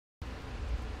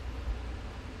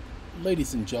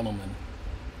Ladies and gentlemen,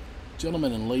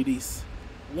 gentlemen and ladies,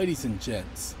 ladies and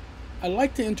gents, I'd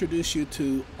like to introduce you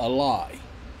to a lie.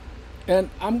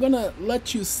 And I'm going to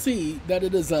let you see that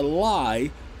it is a lie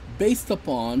based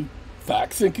upon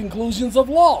facts and conclusions of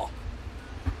law.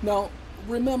 Now,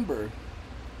 remember,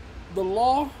 the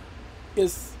law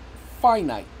is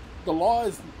finite. The law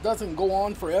doesn't go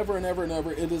on forever and ever and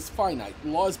ever. It is finite. The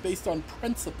law is based on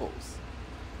principles.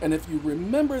 And if you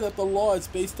remember that the law is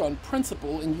based on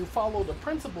principle and you follow the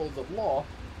principles of law,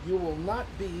 you will not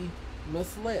be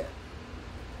misled.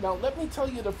 Now, let me tell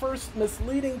you the first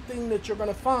misleading thing that you're going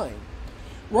to find.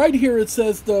 Right here it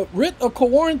says the writ of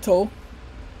QUO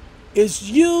is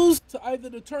used to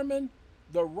either determine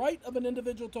the right of an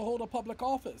individual to hold a public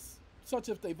office, such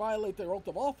if they violate their oath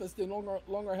of office, they no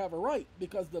longer have a right,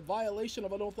 because the violation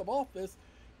of an oath of office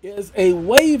is a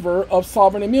waiver of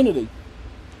sovereign immunity.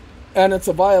 And it's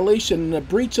a violation and a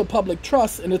breach of public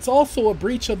trust, and it's also a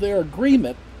breach of their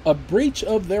agreement, a breach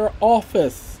of their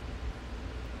office.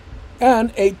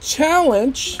 And a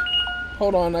challenge,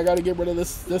 hold on, I got to get rid of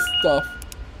this stuff.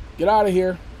 Get out of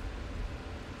here.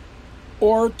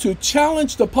 Or to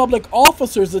challenge the public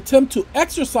officer's attempt to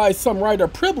exercise some right or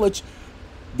privilege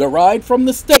derived from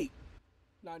the state.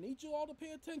 Now, I need you all to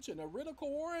pay attention. A writ of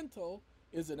QUO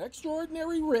is an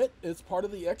extraordinary writ. It's part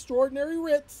of the extraordinary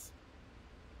writs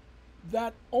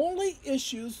that only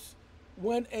issues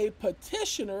when a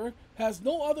petitioner has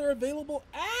no other available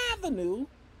avenue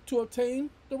to obtain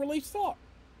the relief sought.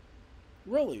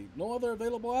 Really, no other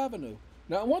available avenue.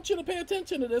 Now, I want you to pay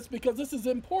attention to this because this is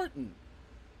important.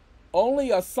 Only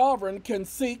a sovereign can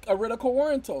seek a writ of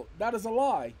QUO. That is a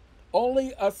lie.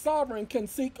 Only a sovereign can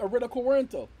seek a writ of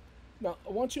QUO. Now,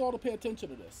 I want you all to pay attention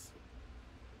to this.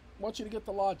 I want you to get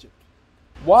the logic.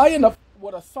 Why in the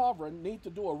would a sovereign need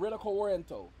to do a writ of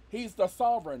QUO? He's the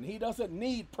sovereign. He doesn't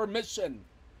need permission.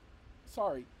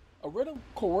 Sorry. A writ of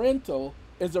QUO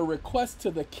is a request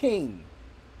to the king,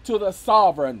 to the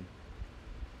sovereign.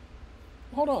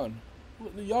 Hold on.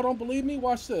 Y'all don't believe me?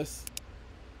 Watch this.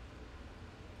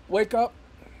 Wake up.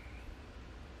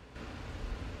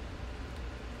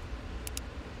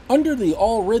 Under the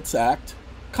All Writs Act,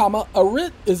 a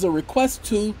writ is a request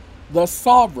to the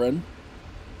sovereign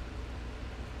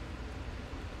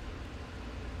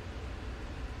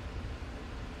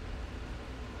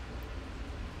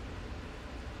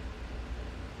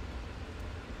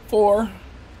for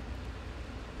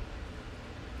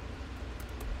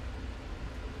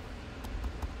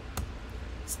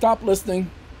stop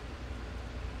listening.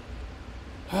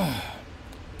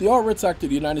 The All Writs Act of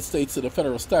the United States of the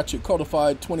Federal Statute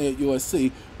codified 28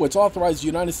 U.S.C., which authorizes the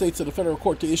United States of the Federal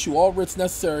Court to issue all writs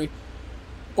necessary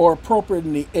or appropriate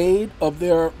in the aid of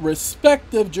their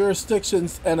respective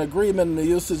jurisdictions and agreement in the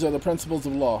usage of the principles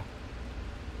of law.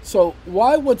 So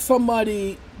why would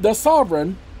somebody, the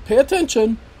sovereign, pay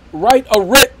attention, write a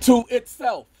writ to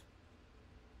itself?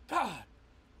 God,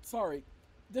 sorry.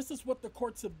 This is what the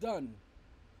courts have done.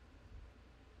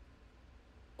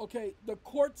 Okay, the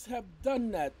courts have done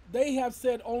that. They have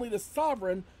said only the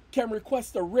sovereign can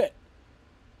request a writ.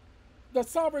 The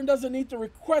sovereign doesn't need to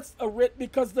request a writ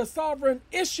because the sovereign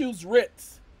issues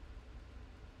writs.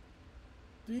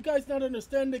 Do you guys not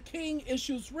understand? The king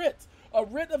issues writs. A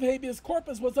writ of habeas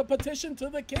corpus was a petition to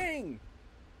the king,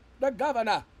 the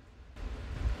governor.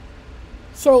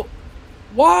 So,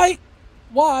 why?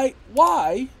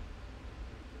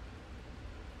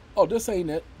 Oh, this ain't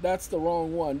it. That's the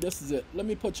wrong one. This is it. Let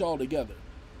me put y'all together.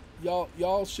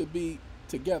 Y'all should be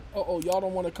together. Uh-oh, y'all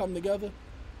don't want to come together?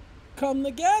 Come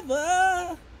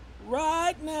together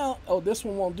right now. Oh, this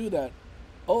one won't do that.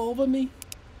 Over me.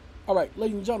 All right,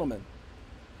 ladies and gentlemen.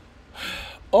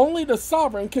 Only the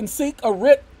sovereign can seek a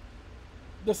writ.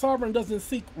 The sovereign doesn't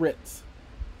seek writs.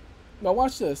 Now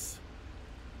watch this.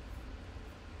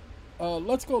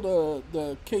 Let's go to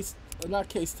the case, not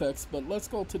case text, but let's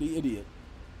go to the idiot.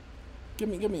 Give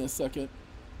me a second.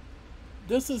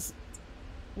 This is,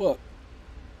 look,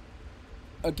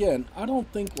 again, I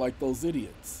don't think like those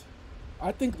idiots.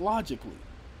 I think logically.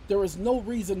 There is no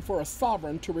reason for a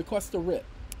sovereign to request a writ.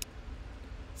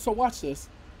 So watch this.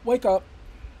 Wake up.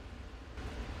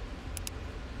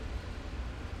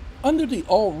 Under the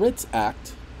All Writs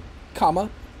Act,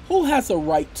 who has a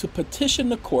right to petition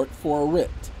the court for a writ?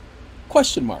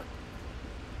 Question mark.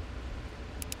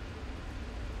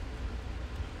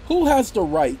 Who has the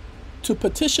right to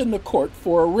petition the court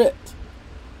for a writ?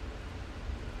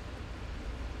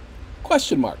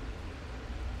 Question mark.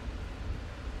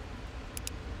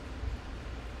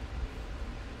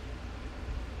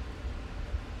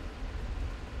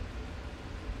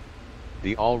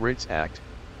 The All Writs Act,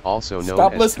 also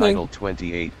known as Title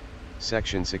 28,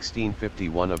 Section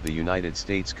 1651 of the United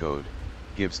States Code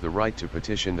gives the right to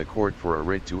petition the court for a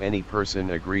writ to any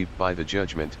person aggrieved by the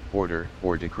judgment, order,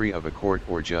 or decree of a court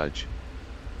or judge.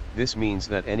 This means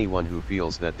that anyone who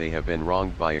feels that they have been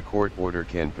wronged by a court order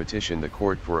can petition the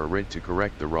court for a writ to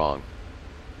correct the wrong.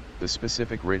 The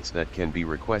specific writs that can be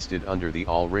requested under the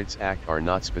All Writs Act are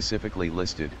not specifically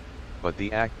listed, but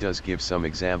the Act does give some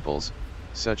examples,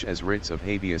 such as writs of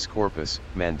habeas corpus,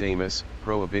 mandamus,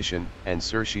 prohibition, and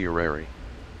certiorari.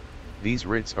 These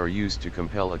writs are used to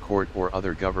compel a court or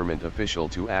other government official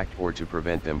to act or to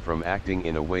prevent them from acting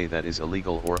in a way that is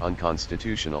illegal or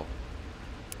unconstitutional.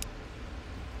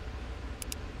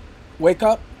 Wake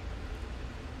up.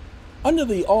 Under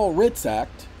the All Writs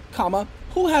Act, comma,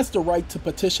 who has the right to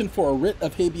petition for a writ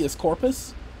of habeas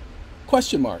corpus?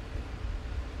 Question mark.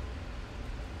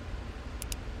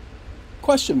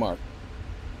 Question mark.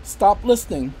 Stop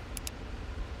listening.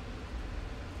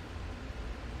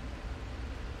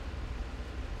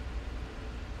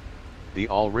 The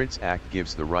All Writs Act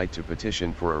gives the right to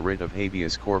petition for a writ of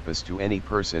habeas corpus to any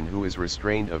person who is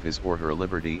restrained of his or her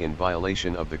liberty in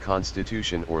violation of the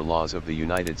Constitution or laws of the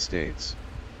United States.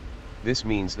 This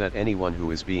means that anyone who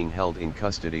is being held in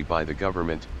custody by the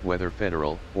government, whether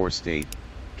federal or state,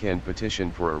 can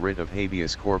petition for a writ of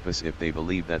habeas corpus if they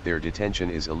believe that their detention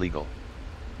is illegal.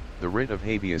 The writ of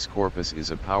habeas corpus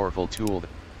is a powerful tool.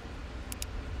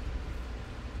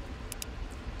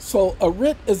 So a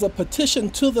writ is a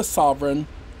petition to the sovereign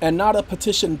and not a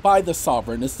petition by the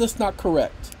sovereign. Is this not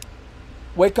correct?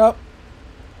 Wake up.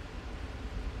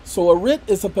 So a writ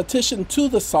is a petition to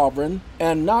the sovereign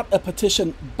and not a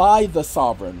petition by the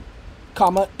sovereign,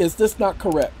 comma, is this not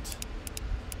correct?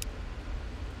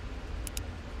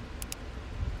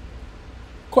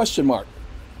 Question mark.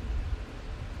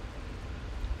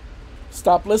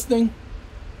 Stop listening.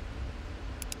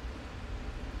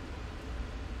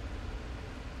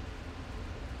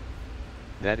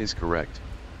 That is correct.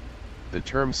 The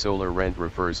term solar rent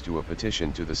refers to a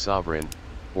petition to the sovereign,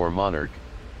 or monarch,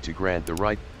 to grant the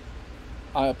right.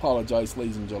 I apologize,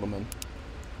 ladies and gentlemen.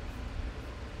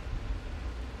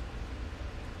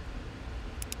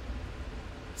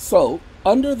 So,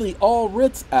 under the All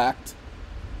Writs Act,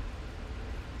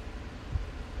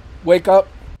 wake up.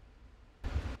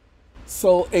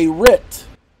 So, a writ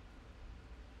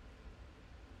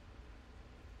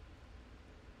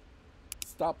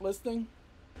stop listening.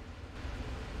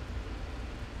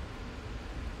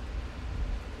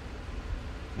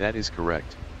 That is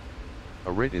correct.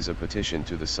 A writ is a petition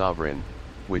to the sovereign,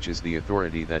 which is the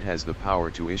authority that has the power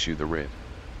to issue the writ.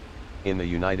 In the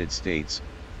United States,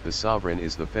 the sovereign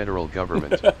is the federal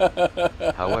government.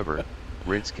 However,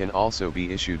 writs can also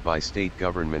be issued by state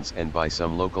governments and by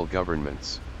some local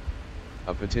governments.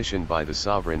 A petition by the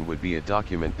sovereign would be a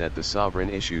document that the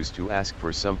sovereign issues to ask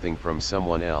for something from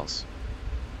someone else.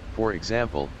 For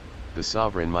example, the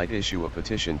sovereign might issue a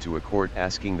petition to a court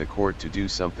asking the court to do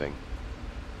something.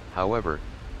 However,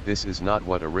 this is not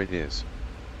what a writ is.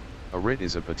 A writ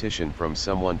is a petition from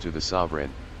someone to the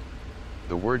sovereign.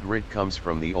 The word writ comes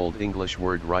from the Old English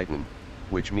word writen,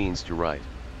 which means to write.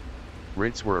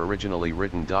 Writs were originally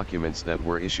written documents that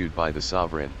were issued by the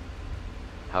sovereign.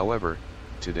 However,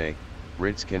 today,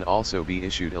 writs can also be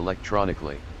issued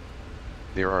electronically.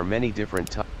 There are many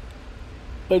different types.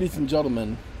 Ladies and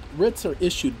gentlemen, writs are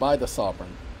issued by the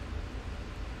sovereign.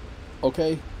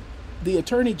 Okay? The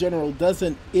Attorney General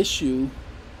doesn't issue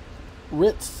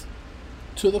writs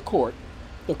to the court.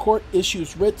 The court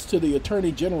issues writs to the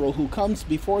Attorney General, who comes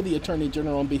before the Attorney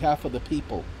General on behalf of the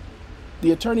people.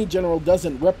 The Attorney General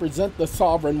doesn't represent the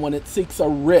sovereign when it seeks a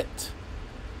writ.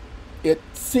 It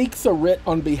seeks a writ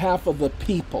on behalf of the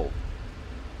people,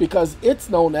 because it's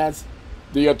known as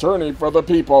the attorney for the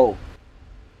people.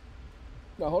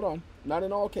 Now hold on. Not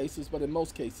in all cases, but in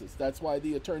most cases. That's why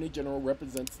the Attorney General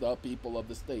represents the people of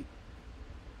the state.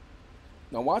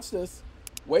 Now watch this.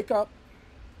 Wake up.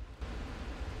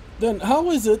 Then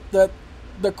how is it that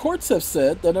the courts have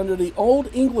said that under the Old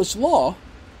English law,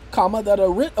 comma, that a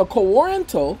writ, a quo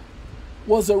warranto,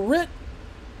 was a writ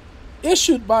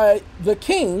issued by the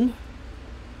king,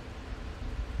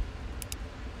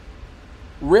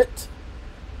 writ,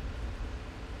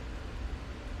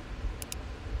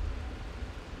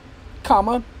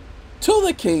 comma, to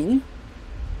the king,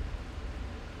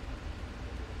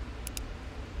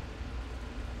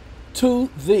 to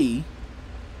thee,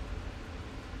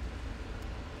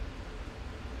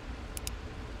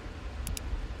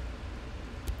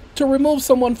 to remove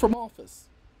someone from office?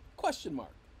 Question mark.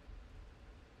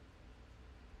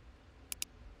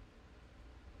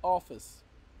 Office.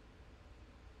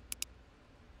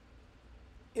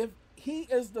 If he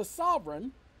is the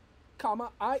sovereign,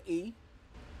 i.e.,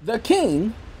 the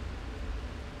king,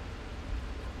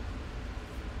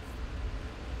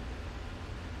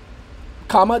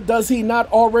 does he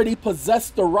not already possess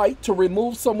the right to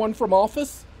remove someone from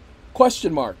office?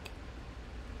 Question mark.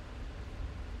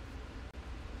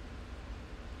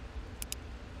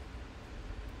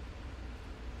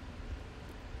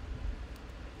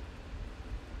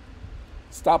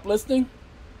 Stop listening.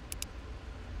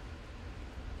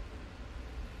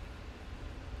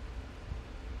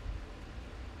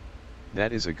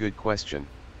 That is a good question.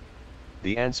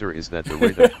 The answer is that the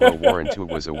writ of quo warranto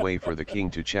was a way for the king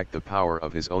to check the power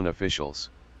of his own officials.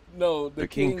 No, the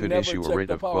king could issue a writ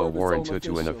of quo warranto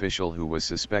to an official who was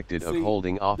suspected of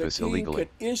holding office illegally.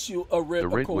 The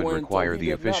writ would require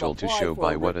the official to show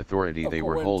by what authority they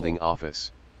were holding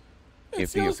office.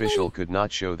 If the official could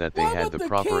not show that they had the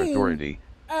proper authority,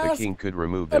 the king could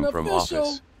remove them from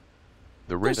office.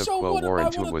 The writ of quo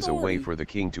warranto was a way for the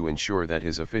king to ensure that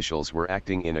his officials were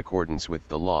acting in accordance with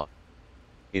the law.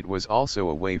 It was also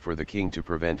a way for the king to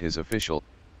prevent his official.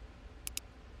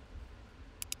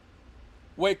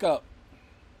 Wake up.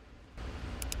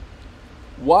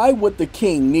 Why would the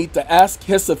king need to ask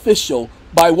his official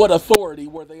by what authority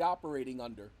were they operating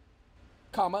under?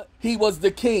 He was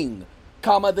the king.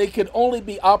 They could only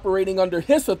be operating under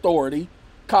his authority.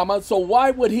 So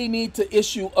why would he need to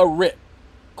issue a writ?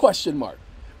 Question mark.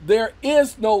 There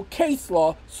is no case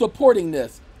law supporting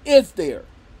this, is there?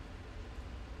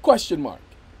 Question mark.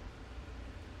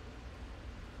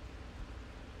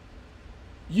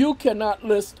 You cannot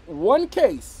list one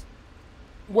case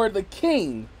where the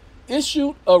king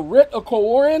issued a writ of quo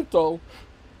warranto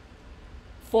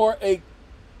for a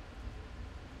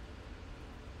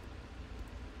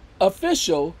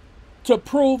official to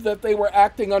prove that they were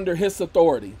acting under his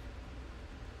authority,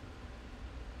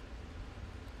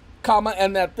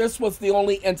 and that this was the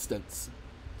only instance,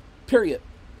 period.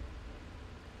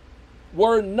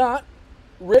 Were not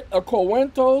writ of quo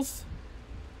warrantos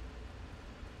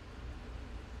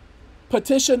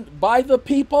petitioned by the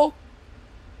people,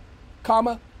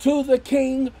 to the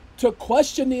king to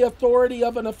question the authority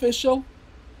of an official?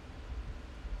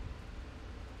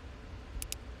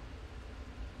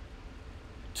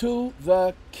 To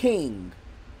the king,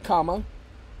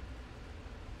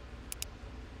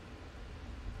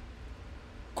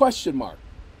 question mark.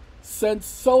 Since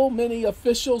so many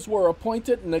officials were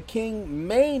appointed and the king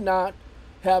may not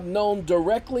have known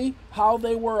directly how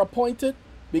they were appointed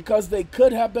because they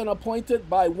could have been appointed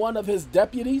by one of his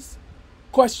deputies,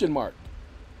 question mark.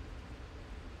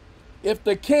 If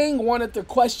the king wanted to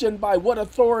question by what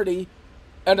authority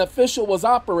an official was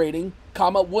operating,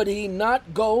 would he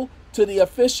not go to the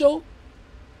official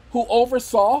who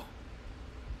oversaw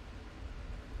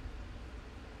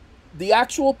the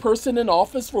actual person in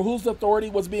office for whose authority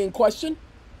was being questioned?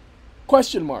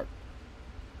 Question mark.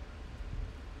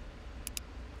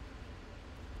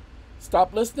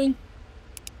 Stop listening.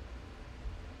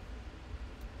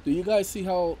 Do you guys see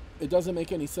how it doesn't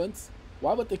make any sense?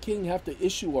 Why would the king have to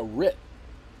issue a writ?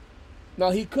 Now,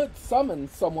 he could summon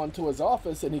someone to his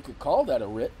office and he could call that a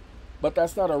writ, but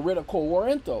that's not a writ of quo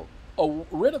warranto. A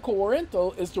writ of quo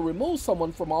warranto is to remove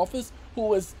someone from office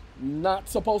who is not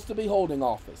supposed to be holding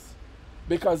office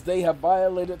because they have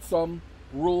violated some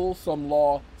rule, some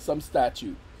law, some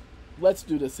statute. Let's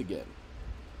do this again.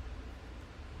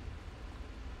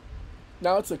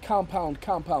 Now it's a compound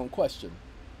question.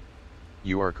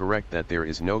 You are correct that there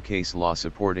is no case law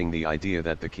supporting the idea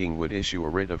that the king would issue a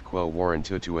writ of quo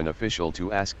warranto to an official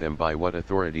to ask them by what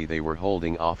authority they were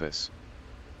holding office.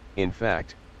 In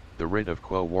fact, the writ of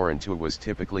quo warranto was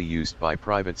typically used by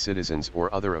private citizens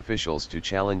or other officials to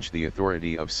challenge the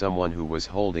authority of someone who was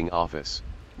holding office.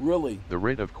 Really? The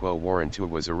writ of quo warranto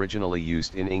was originally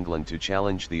used in England to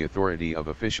challenge the authority of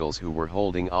officials who were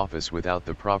holding office without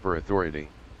the proper authority.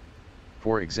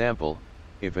 For example,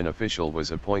 if an official was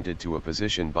appointed to a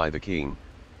position by the king,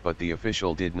 but the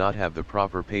official did not have the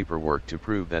proper paperwork to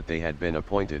prove that they had been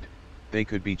appointed, they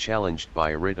could be challenged by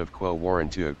a writ of quo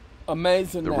warranto.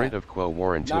 Amazing. The writ of quo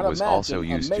warranto was also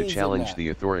used to challenge the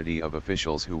authority of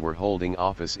officials who were holding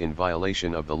office in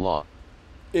violation of the law.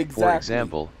 Exactly. For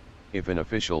example, if an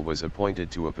official was appointed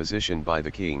to a position by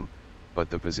the king, but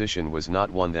the position was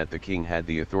not one that the king had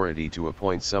the authority to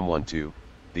appoint someone to,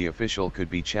 the official could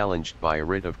be challenged by a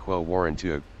writ of quo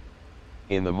warranto.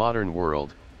 In the modern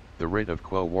world, the writ of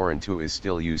quo warranto is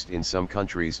still used in some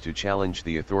countries to challenge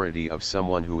the authority of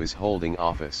someone who is holding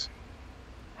office.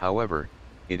 However,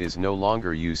 it is no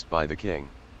longer used by the king.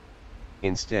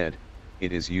 Instead,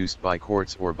 it is used by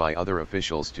courts or by other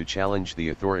officials to challenge the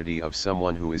authority of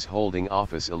someone who is holding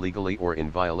office illegally or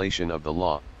in violation of the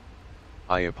law.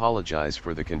 I apologize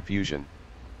for the confusion.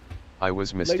 I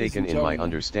was Ladies and mistaken in my gentlemen.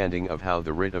 understanding of how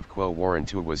the writ of quo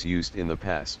warranto was used in the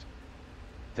past.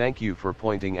 Thank you for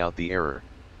pointing out the error.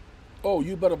 Oh,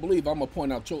 you better believe I'm going to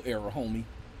point out your error, homie.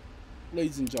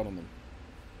 Ladies and gentlemen,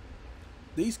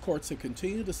 these courts have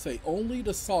continued to say only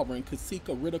the sovereign could seek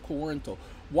a writ of quo warranto.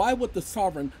 Why would the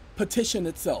sovereign petition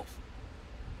itself?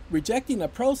 Rejecting a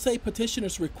pro se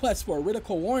petitioner's request for a writ of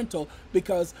quo warranto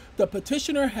because the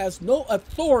petitioner has no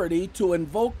authority to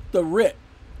invoke the writ.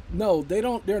 No,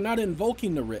 they're not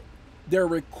invoking the writ. They're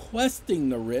requesting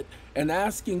the writ and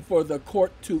asking for the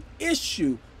court to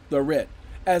issue the writ,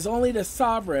 as only the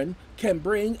sovereign can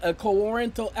bring a quo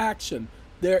warranto action.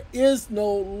 There is no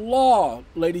law,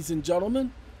 ladies and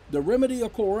gentlemen. The remedy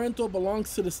of quo warranto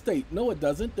belongs to the state. No, it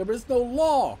doesn't. There is no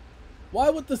law. Why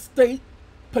would the state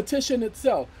petition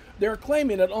itself? They're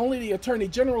claiming that only the Attorney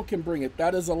General can bring it.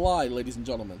 That is a lie, ladies and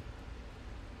gentlemen.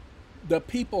 The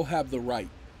people have the right,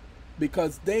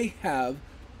 because they have,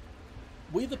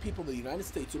 we the people of the United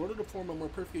States, in order to form a more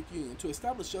perfect union, to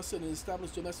establish justice and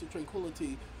establish domestic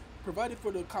tranquility, provided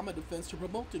for the common defense, to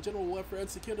promote the general welfare and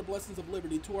secure the blessings of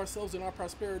liberty to ourselves and our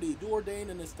prosperity, do ordain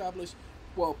and establish,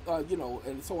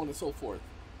 and so on and so forth.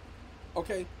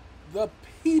 Okay? The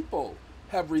people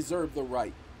have reserved the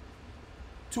right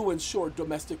to ensure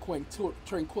domestic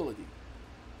tranquility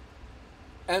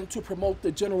and to promote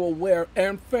the general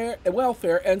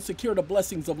welfare and secure the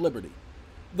blessings of liberty.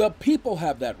 The people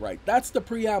have that right. That's the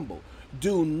preamble.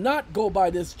 Do not go by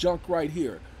this junk right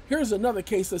here. Here's another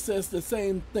case that says the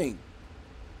same thing.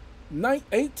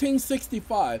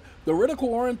 1865, the writ of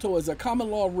quo warranto is a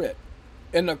common law writ.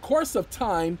 In the course of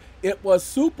time, it was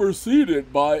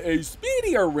superseded by a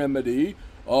speedier remedy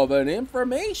of an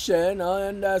information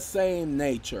on the same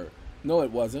nature. No,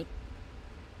 it wasn't.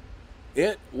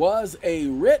 It was a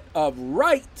writ of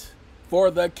right for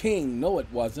the king. No, it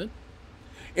wasn't.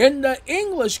 In the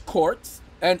English courts,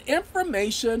 an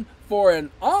information for an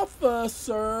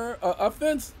officer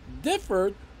offense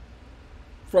differed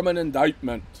from an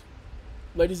indictment.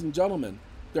 Ladies and gentlemen,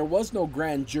 there was no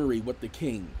grand jury with the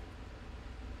king.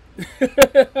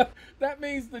 That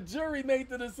means the jury made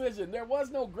the decision. There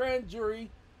was no grand jury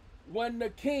when the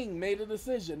king made a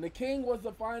decision. The king was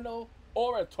the final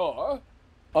orator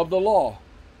of the law.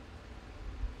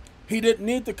 He didn't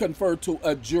need to confer to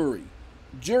a jury.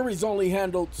 Juries only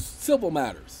handled civil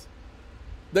matters.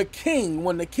 The king,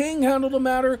 when the king handled a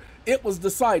matter, it was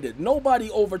decided.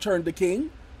 Nobody overturned the king.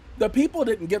 The people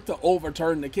didn't get to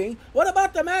overturn the king. What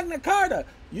about the Magna Carta?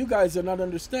 You guys are not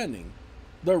understanding.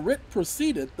 The writ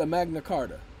preceded the Magna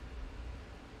Carta.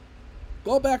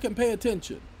 Go back and pay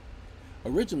attention.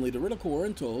 Originally, the writ of quo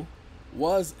warranto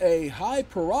was a high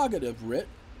prerogative writ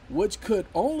which could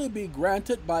only be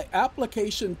granted by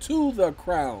application to the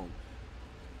crown.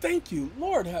 Thank you,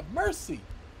 Lord have mercy.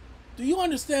 Do you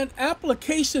understand?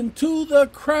 Application to the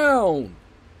crown.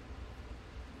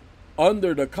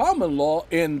 Under the common law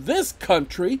in this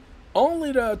country,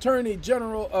 only the Attorney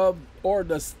General or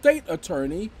the state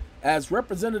attorney, as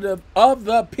representative of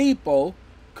the people,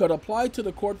 could apply to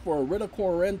the court for a writ of quo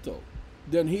warranto.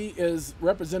 Then he is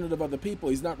representative of the people.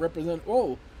 He's not representative.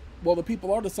 Oh, well, the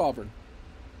people are the sovereign.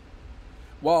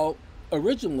 While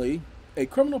originally a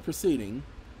criminal proceeding,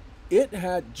 it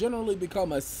had generally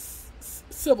become a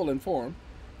civil in form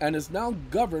and is now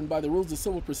governed by the rules of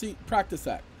Civil Practice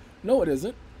Act. No, it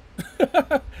isn't.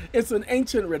 It's an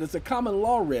ancient writ. It's a common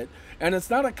law writ, and it's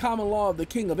not a common law of the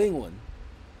King of England.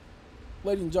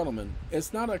 Ladies and gentlemen,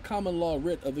 it's not a common law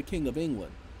writ of the King of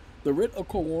England. The writ of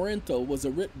quo warranto was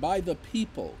a writ by the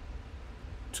people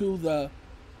to the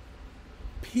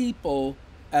people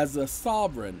as a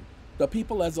sovereign, the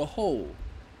people as a whole.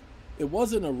 It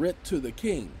wasn't a writ to the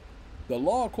king. The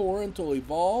law of quo warranto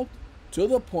evolved to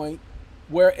the point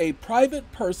where a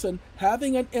private person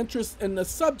having an interest in the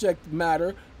subject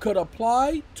matter could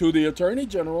apply to the Attorney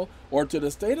General or to the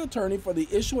state attorney for the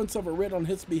issuance of a writ on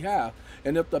his behalf.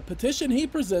 And if the petition he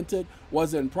presented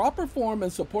was in proper form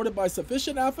and supported by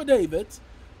sufficient affidavits,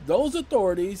 those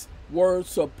authorities were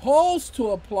supposed to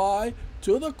apply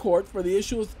to the court for the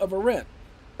issuance of a writ.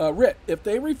 If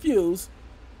they refused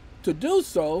to do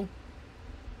so,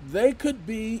 they could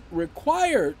be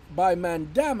required by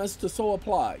mandamus to so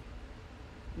apply.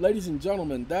 Ladies and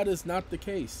gentlemen, that is not the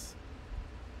case.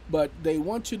 But they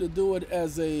want you to do it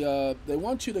as they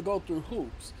want you to go through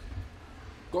hoops.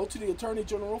 Go to the Attorney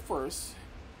General first,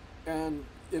 and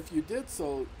if you did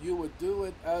so, you would do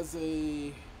it as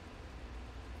a,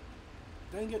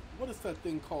 dang it, what is that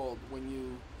thing called when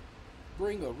you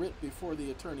bring a writ before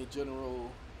the Attorney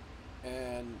General,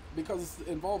 and because it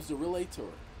involves the relator.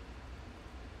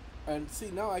 And see,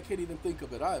 now I can't even think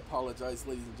of it. I apologize,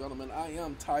 ladies and gentlemen. I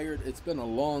am tired. It's been a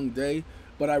long day,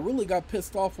 but I really got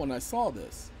pissed off when I saw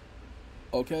this.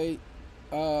 Okay,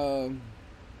 Quitam,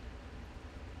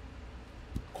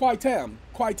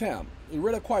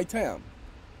 writ of Quitam.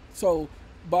 So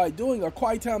by doing a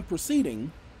Quitam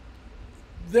proceeding,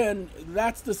 then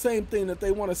that's the same thing that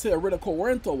they want to say a writ of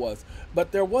Warranto was.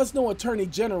 But there was no attorney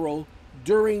general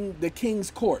during the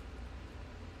king's court.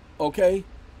 Okay?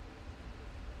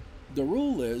 The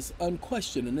rule is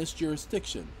unquestioned in this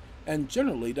jurisdiction, and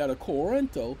generally that a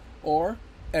Warranto or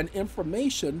an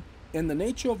information in the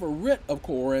nature of a writ of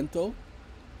Warranto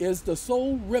is the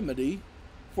sole remedy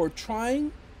for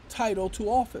trying title to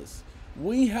office.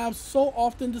 We have so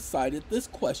often decided this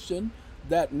question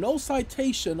that no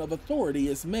citation of authority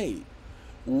is made.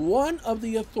 One of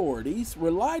the authorities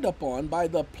relied upon by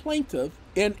the plaintiff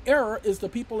in error is the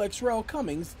People ex rel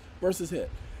Cummings versus Hitt.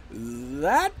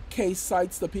 That case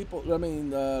cites the people,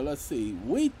 let's see,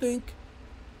 we think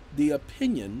the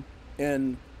opinion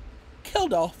in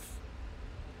Kilduff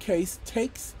case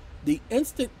takes the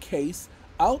instant case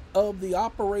out of the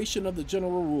operation of the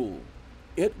general rule.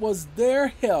 It was there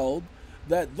held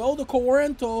that though the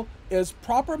Warranto is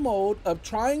proper mode of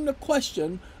trying the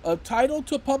question of title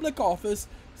to public office,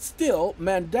 still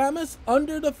mandamus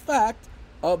under the fact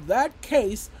of that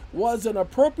case was an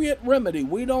appropriate remedy.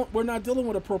 We're not dealing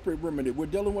with appropriate remedy. We're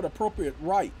dealing with appropriate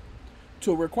right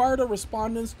to require the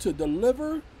respondents to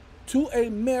deliver to a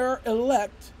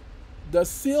mayor-elect the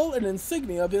seal and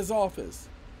insignia of his office.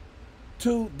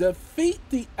 To defeat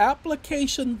the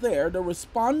application there, the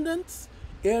respondents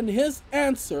in his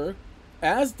answer,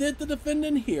 as did the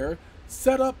defendant here,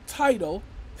 set up title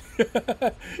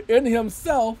in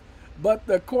himself, but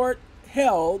the court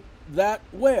held that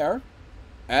where,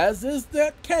 as is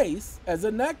that case, as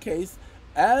in that case,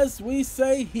 as we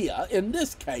say here in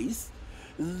this case,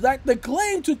 that the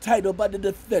claim to title by the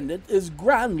defendant is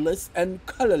groundless and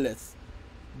colorless.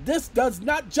 This does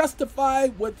not justify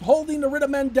withholding the writ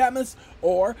of mandamus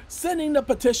or sending the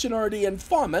petitioner or the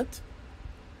informant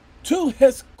to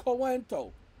his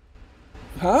Coento.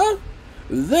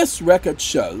 This record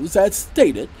shows, as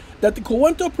stated, that the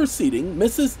Coento proceeding,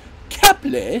 Mrs.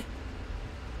 Kepley,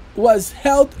 was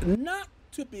held not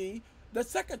to be the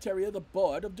secretary of the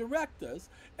board of directors,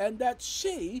 and that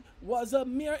she was a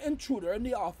mere intruder in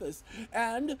the office,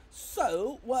 and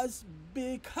so was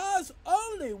because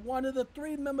only one of the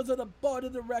 3 members of the board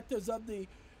of directors of the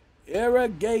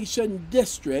irrigation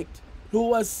district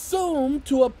who assumed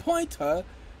to appoint her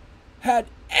had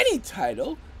any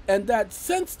title, and that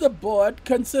since the board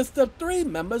consists of 3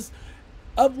 members,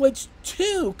 of which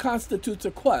 2 constitutes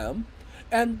a quorum,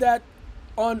 and that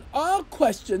on all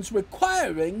questions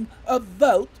requiring a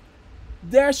vote,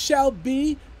 there shall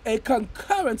be a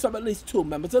concurrence of at least 2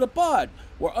 members of the board,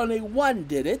 where only 1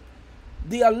 did it.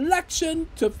 The election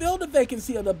to fill the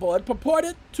vacancy of the board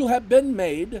purported to have been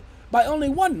made by only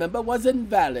 1 member was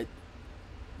invalid.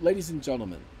 Ladies and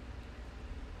gentlemen,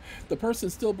 the person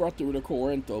still brought the writ of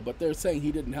Warranto, but they're saying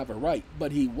he didn't have a right.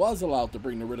 But he was allowed to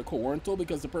bring the writ of Warranto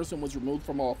because the person was removed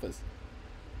from office.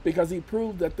 Because he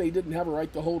proved that they didn't have a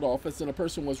right to hold office and a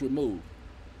person was removed.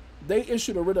 They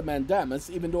issued a writ of mandamus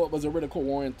even though it was a writ of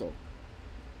Warranto.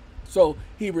 So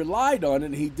he relied on it,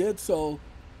 and he did so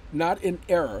not in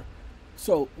error.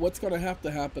 So what's going to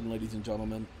happen, ladies and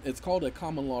gentlemen, it's called a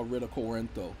common law writ of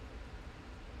Warranto.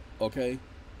 Okay?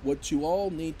 What you all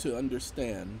need to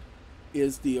understand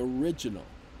is the original.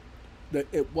 That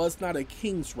it was not a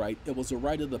king's right, it was a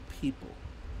right of the people.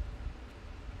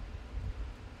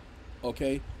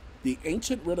 Okay? The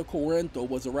ancient writ of Warranto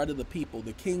was a right of the people.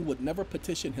 The king would never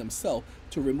petition himself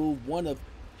to remove one of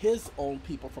his own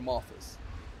people from office.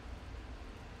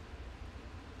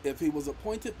 If he was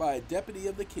appointed by a deputy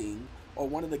of the king, or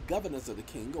one of the governors of the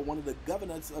king, or one of the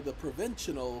governors of the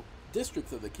provincial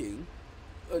districts of the king,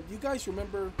 you guys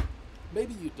remember,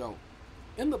 maybe you don't,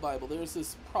 in the Bible there's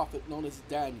this prophet known as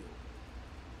Daniel.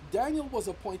 Daniel was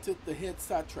appointed the head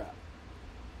satrap,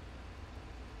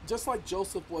 just like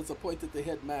Joseph was appointed the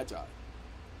head magi.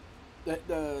 They're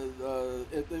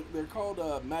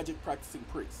called magic practicing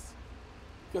priests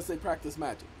because they practice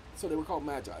magic. So they were called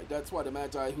magi. That's why the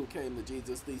magi who came to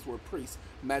Jesus, these were priests,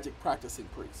 magic practicing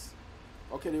priests.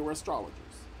 Okay, they were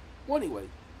astrologers. Well, anyway,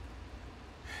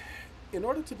 in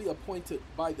order to be appointed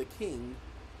by the king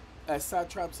as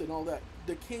satraps and all that,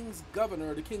 the king's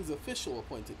governor, the king's official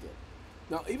appointed them.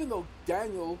 Now, even though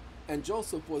Daniel and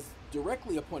Joseph was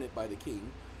directly appointed by the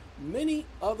king, many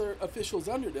other officials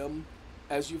under them,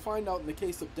 as you find out in the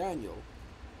case of Daniel,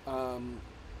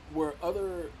 where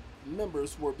other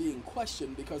members were being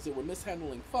questioned because they were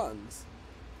mishandling funds,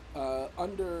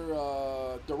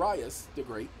 under Darius the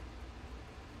Great,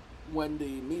 when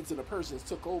the Medes and the Persians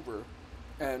took over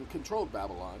and controlled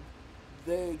Babylon,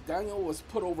 Daniel was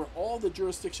put over all the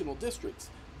jurisdictional districts.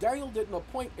 Daniel didn't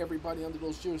appoint everybody under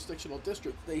those jurisdictional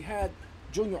districts. They had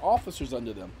junior officers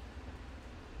under them.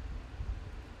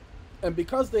 And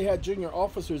because they had junior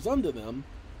officers under them,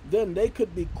 then they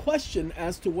could be questioned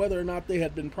as to whether or not they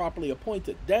had been properly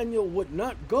appointed. Daniel would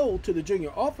not go to the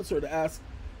junior officer to ask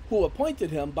who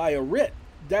appointed him by a writ.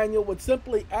 Daniel would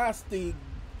simply ask the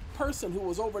person who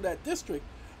was over that district,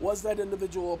 was that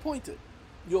individual appointed?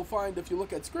 You'll find if you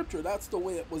look at scripture, that's the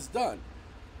way it was done.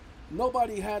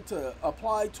 Nobody had to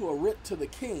apply to a writ to the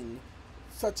king,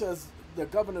 such as the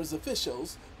governor's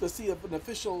officials, to see if an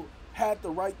official had the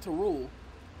right to rule,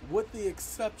 with the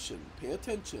exception, pay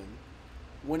attention,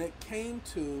 when it came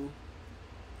to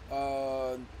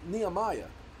Nehemiah.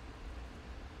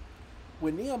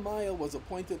 When Nehemiah was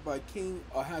appointed by King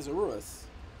Ahasuerus,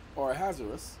 or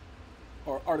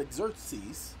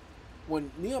Artaxerxes,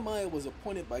 when Nehemiah was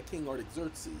appointed by King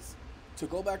Artaxerxes to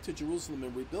go back to Jerusalem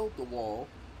and rebuild the wall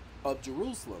of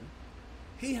Jerusalem,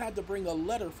 he had to bring a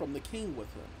letter from the king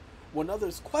with him. When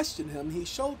others questioned him, he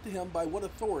showed to him by what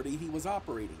authority he was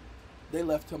operating. They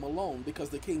left him alone because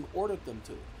the king ordered them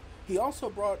to. He also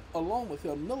brought along with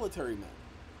him military men.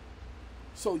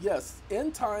 So yes,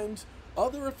 in times,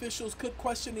 other officials could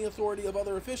question the authority of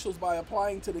other officials by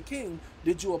applying to the king,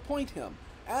 did you appoint him?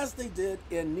 As they did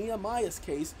in Nehemiah's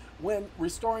case when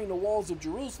restoring the walls of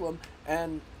Jerusalem,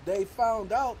 and they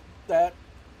found out that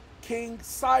King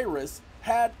Cyrus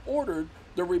had ordered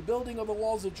the rebuilding of the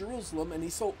walls of Jerusalem, and he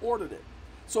so ordered it.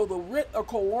 So the writ of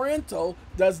Warranto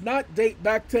does not date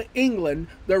back to England.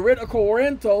 The writ of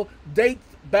Warranto dates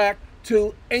back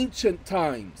to ancient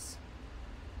times.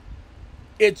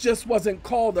 It just wasn't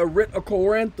called a writ of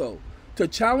Warranto. To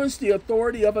challenge the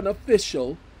authority of an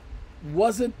official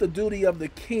wasn't the duty of the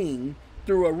king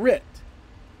through a writ.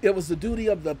 It was the duty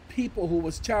of the people who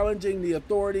was challenging the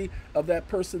authority of that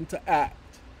person to act.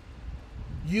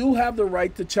 You have the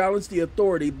right to challenge the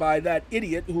authority by that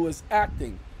idiot who is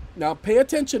acting. Now pay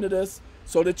attention to this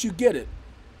so that you get it.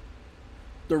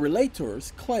 The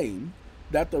relators claim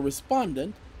that the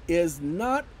respondent is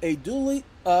not a duly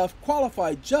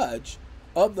qualified judge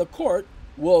of the court,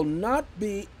 will not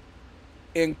be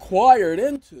inquired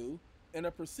into in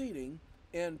a proceeding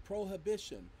in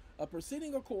prohibition. A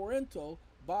proceeding of Warranto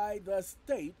by the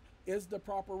state is the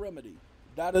proper remedy.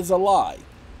 That is a lie.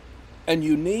 And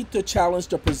you need to challenge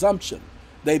the presumption.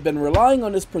 They've been relying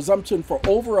on this presumption for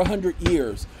over 100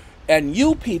 years. And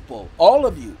you people, all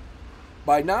of you,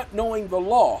 by not knowing the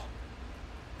law,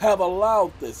 have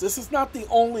allowed this. This is not the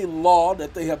only law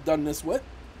that they have done this with.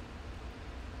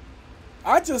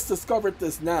 I just discovered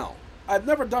this now. I've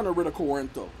never done a writ of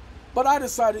Warranto. But I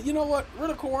decided, you know what?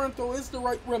 Writ of Warranto is the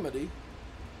right remedy.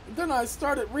 And then I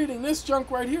started reading this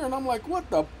junk right here, and I'm like, what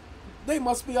the? They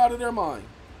must be out of their mind.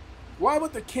 Why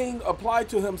would the king apply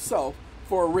to himself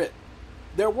for a writ?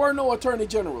 There were no attorney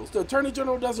generals. The attorney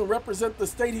general doesn't represent the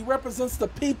state. He represents the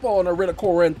people on a writ of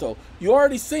Warranto. You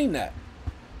already seen that.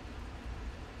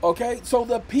 Okay? So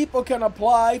the people can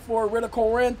apply for a writ of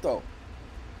Warranto.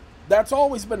 That's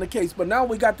always been the case. But now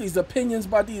we got these opinions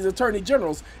by these attorney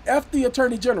generals. F the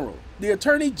attorney general. The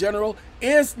attorney general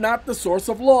is not the source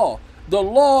of law. The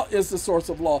law is the source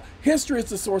of law. History is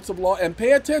the source of law. And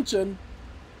pay attention.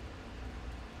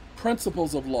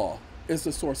 Principles of law is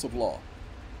the source of law.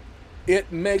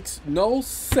 It makes no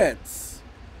sense.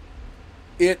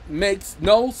 It makes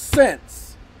no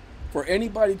sense for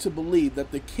anybody to believe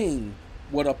that the king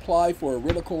would apply for a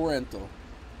writ of Warranto.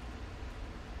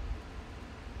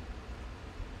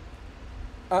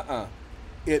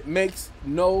 It makes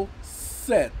no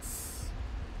sense.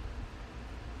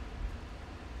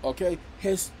 Okay?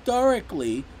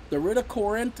 Historically, the writ of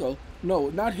Warranto, no,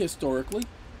 not historically,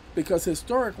 because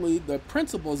historically, the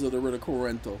principles of the writ of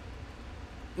Warranto,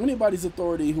 anybody's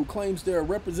authority who claims they're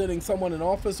representing someone in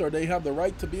office or they have the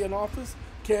right to be in office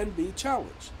can be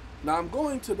challenged. Now, I'm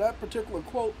going to that particular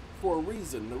quote for a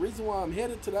reason. The reason why I'm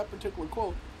headed to that particular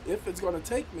quote, if it's going to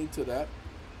take me to that,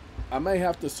 I may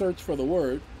have to search for the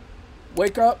word.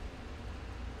 Wake up.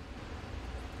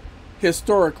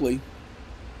 Historically.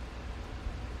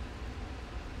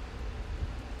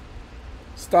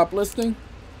 Stop listening.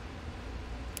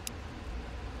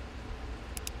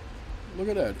 Look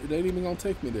at that. It ain't even going to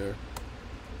take me there.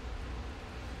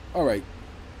 All right.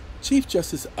 Chief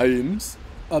Justice EEON'S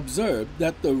observed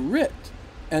that the writ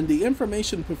and the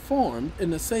information performed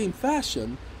in the same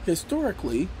fashion.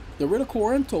 Historically, the writ of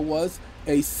Warranto was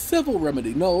a civil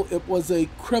remedy. No, it was a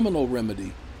criminal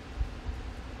remedy.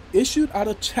 Issued out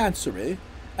of chancery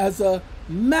as a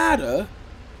matter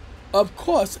of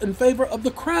course in favor of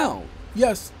the crown.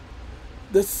 Yes,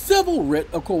 the civil writ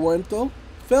of Corinto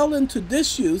fell into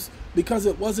disuse because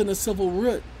it wasn't a civil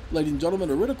writ. Ladies and gentlemen,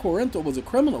 the writ of Corinto was a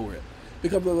criminal writ,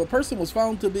 because if a person was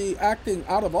found to be acting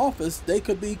out of office, they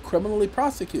could be criminally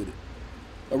prosecuted.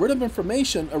 A writ of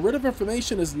information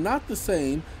is not the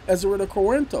same as a writ of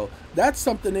Corinto. That's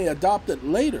something they adopted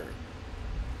later.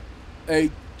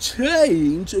 A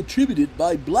change attributed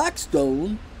by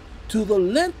Blackstone to the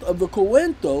length of the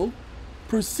Corinto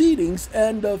proceedings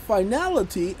and the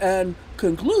finality and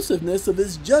conclusiveness of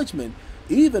his judgment,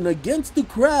 even against the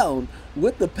crown,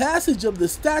 with the passage of the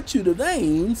Statute of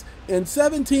Ains in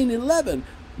 1711,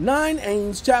 9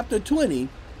 Ains chapter 20,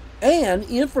 and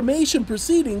information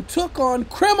proceeding took on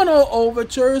criminal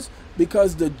overtures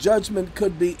because the judgment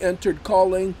could be entered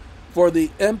calling for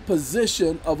the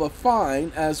imposition of a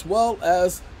fine as well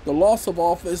as the loss of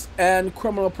office and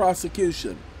criminal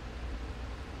prosecution.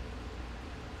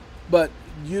 But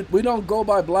we don't go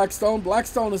by Blackstone.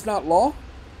 Blackstone is not law.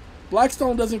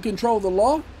 Blackstone doesn't control the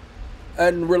law.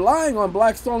 And relying on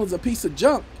Blackstone is a piece of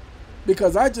junk,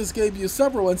 because I just gave you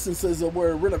several instances of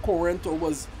where writ of Corinto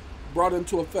was brought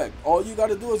into effect. All you got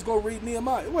to do is go read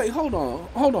Nehemiah. Wait, hold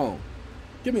on.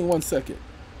 Give me 1 second.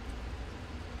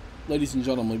 Ladies and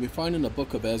gentlemen, we find in the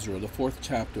book of Ezra, the 4th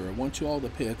chapter, I want you all to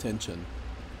pay attention.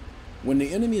 When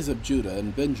the enemies of Judah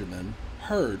and Benjamin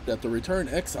heard that the returned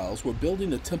exiles were building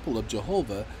the temple of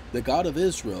Jehovah, the God of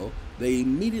Israel, they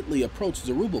immediately approached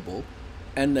Zerubbabel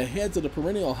and the heads of the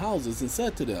perennial houses and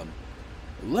said to them,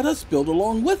 "Let us build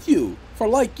along with you, for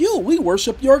like you, we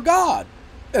worship your God,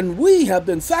 and we have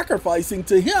been sacrificing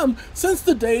to him since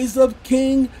the days of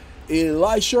King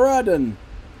Elisharadon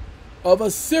of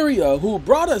Assyria, who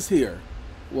brought us here."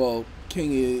 Well,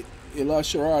 King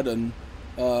Elisharadon,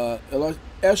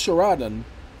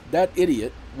 that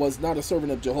idiot, was not a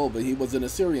servant of Jehovah. He was an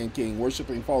Assyrian king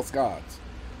worshiping false gods.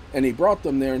 And he brought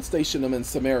them there and stationed them in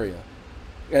Samaria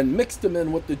and mixed them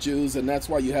in with the Jews, and that's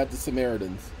why you had the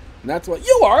Samaritans. And that's why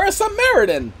you are a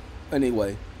Samaritan.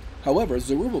 Anyway, however,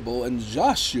 Zerubbabel and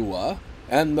Joshua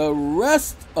and the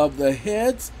rest of the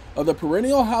heads of the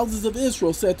perennial houses of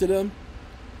Israel said to them,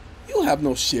 "You have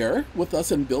no share with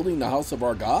us in building the house of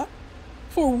our God,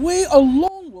 for we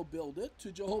alone will build it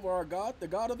to Jehovah our God, the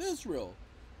God of Israel,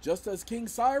 just as King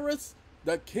Cyrus,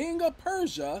 the king of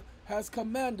Persia, has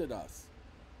commanded us."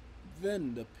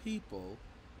 Then the people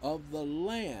of the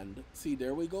land, see,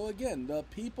 there we go again, the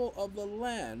people of the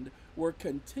land were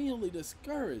continually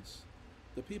discouraged,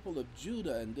 the people of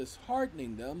Judah, and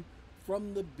disheartening them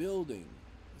from the building.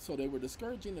 So they were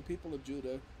discouraging the people of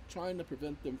Judah, trying to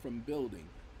prevent them from building.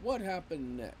 What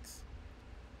happened next?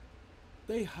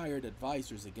 They hired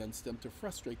advisors against them to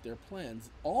frustrate their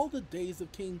plans all the days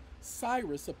of King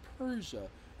Cyrus of Persia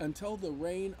until the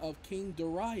reign of King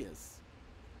Darius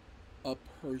of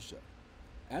Persia.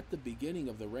 At the beginning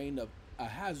of the reign of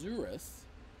Ahasuerus,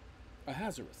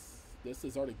 this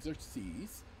is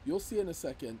Artaxerxes, you'll see in a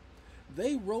second,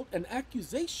 they wrote an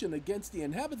accusation against the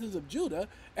inhabitants of Judah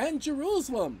and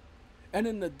Jerusalem. And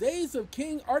in the days of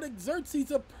King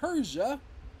Artaxerxes of Persia,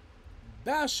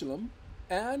 Bashlam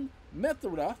and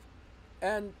Mithrath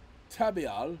and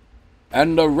Tabial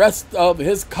and the rest of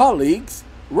his colleagues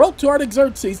wrote to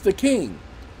Artaxerxes the king.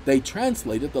 They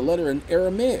translated the letter in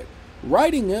Aramaic,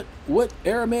 writing it with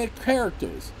Aramaic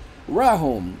characters.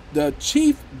 Rahum, the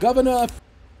chief governor,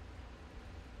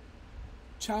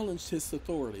 challenged his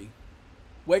authority.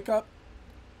 Wake up.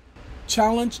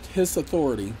 Challenged his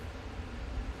authority.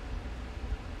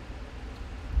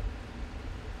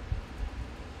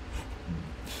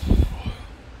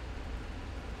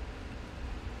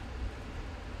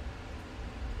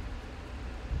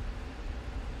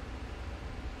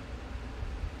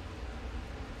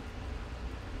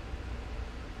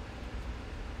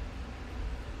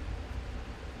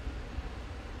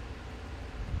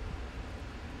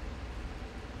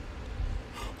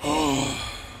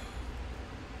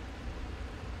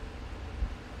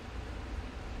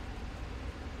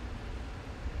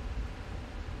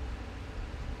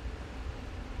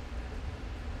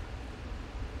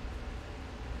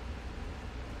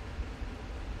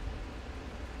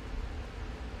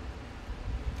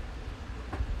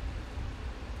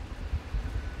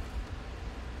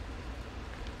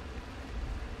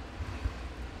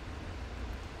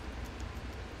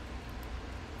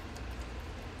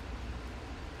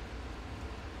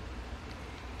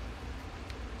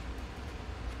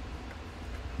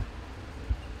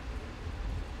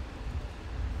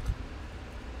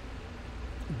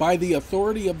 By the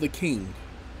authority of the king.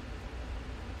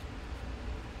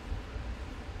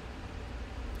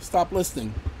 Stop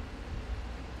listening.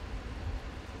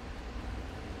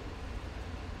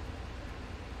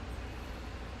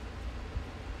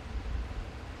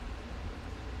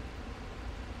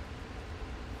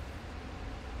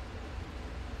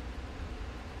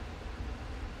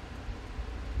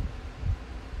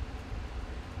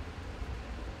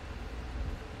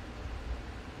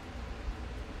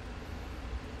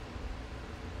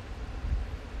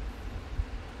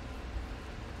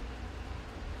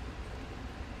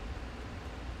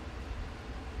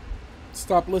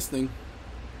 Stop listening.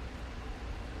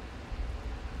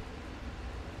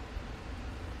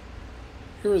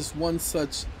 Here is one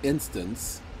such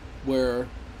instance where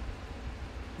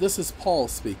this is Paul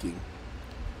speaking.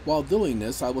 While doing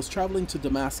this, I was traveling to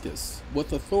Damascus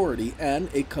with authority and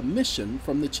a commission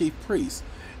from the chief priest.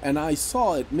 And I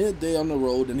saw it midday on the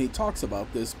road, and he talks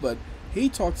about this, but he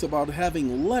talks about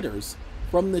having letters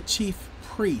from the chief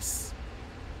priest.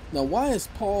 Now, why is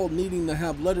Paul needing to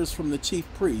have letters from the chief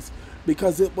priest?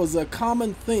 Because it was a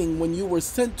common thing when you were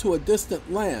sent to a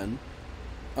distant land.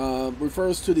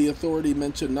 Refers to the authority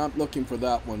mentioned, not looking for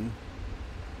that one.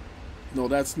 No,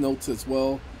 that's notes as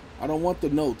well. I don't want the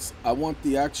notes. I want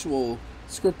the actual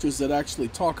scriptures that actually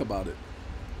talk about it.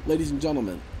 Ladies and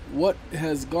gentlemen, what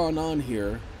has gone on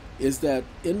here is that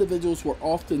individuals were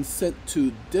often sent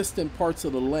to distant parts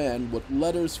of the land with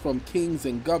letters from kings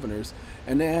and governors,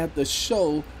 and they had to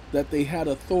show that they had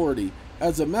authority.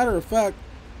 As a matter of fact,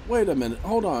 wait a minute,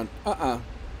 hold on,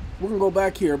 we're going to go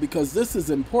back here because this is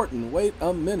important. Wait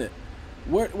a minute.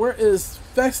 Where is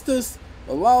Festus?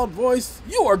 A loud voice.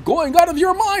 You are going out of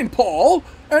your mind, Paul.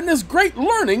 And this great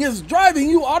learning is driving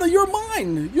you out of your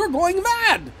mind. You're going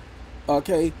mad.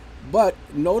 Okay, but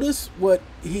notice what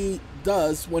he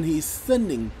does when he's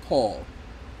sending Paul.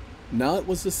 Now it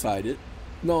was decided.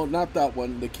 No, not that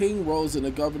one. The king rose and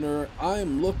the governor.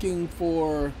 I'm looking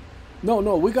for... No,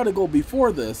 we got to go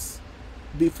before this.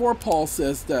 Before Paul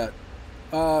says that.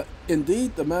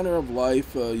 Indeed, the manner of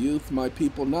life, youth, my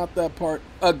people, not that part.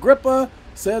 Agrippa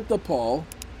said to Paul,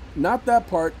 not that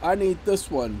part, I need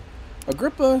this one.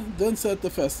 Agrippa then said to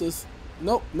Festus,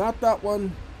 nope, not that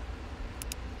one.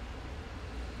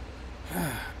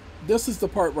 This is the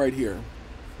part right here.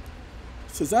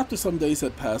 It says, after some days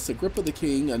had passed, Agrippa the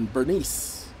king and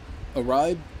Bernice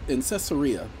arrived in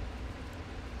Caesarea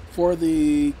for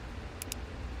the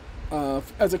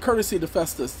as a courtesy to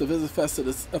Festus, to visit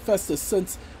Festus,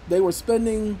 since they were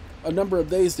spending a number of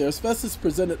days there. Festus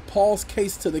presented Paul's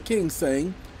case to the king,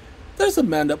 saying, there's a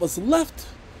man that was left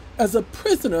as a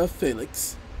prisoner of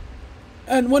Felix.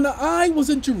 And when I was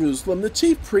in Jerusalem, the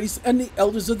chief priests and the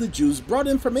elders of the Jews brought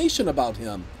information about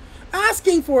him,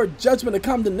 asking for a judgment of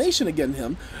condemnation against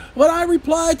him. But I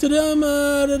replied to them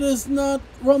that it is not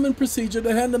Roman procedure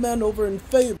to hand a man over in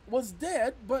favor. Was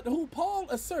dead, but who Paul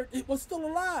assert it was still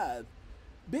alive.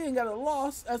 Being at a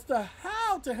loss as to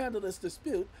how to handle this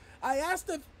dispute, I asked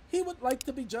if he would like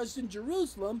to be judged in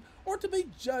Jerusalem, or to be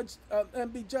judged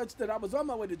that I was on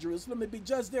my way to Jerusalem and be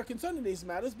judged there concerning these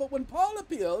matters. But when Paul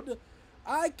appealed,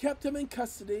 I kept him in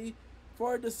custody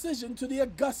for a decision to the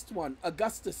august one,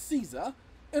 Augustus Caesar,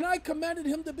 and I commanded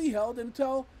him to be held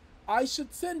until I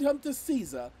should send him to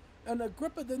Caesar. And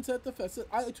Agrippa then said to Festus,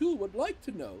 I too would like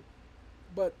to know.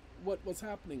 But what was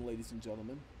happening, ladies and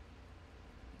gentlemen,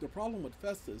 the problem with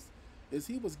Festus is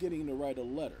he was getting to write a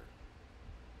letter.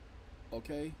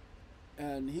 Okay?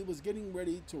 And he was getting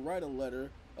ready to write a letter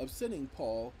of sending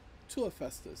Paul to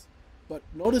Festus. But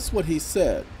notice what he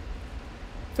said.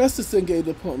 Festus then gave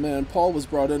the man. Paul was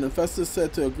brought in, and Festus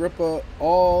said to Agrippa,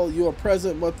 all you are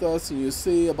present with us, and you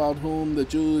see about whom the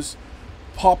Jews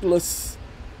powerless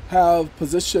have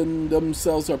positioned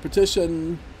themselves or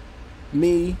petitioned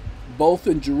me both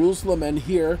in Jerusalem and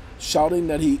here, shouting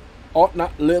that he ought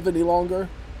not live any longer.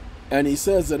 And he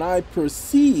says, and I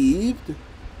perceived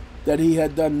that he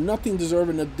had done nothing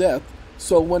deserving of death.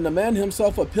 So when the man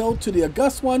himself appealed to the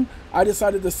august one, I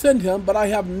decided to send him, but I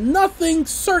have nothing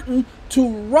certain to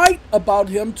write about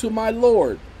him to my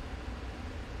Lord.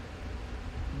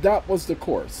 That was the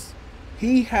course.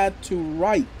 He had to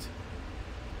write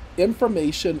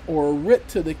information or a writ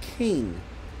to the king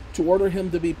to order him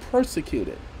to be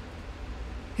persecuted.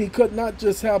 He could not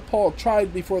just have Paul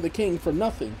tried before the king for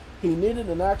nothing. He needed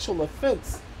an actual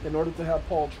offense in order to have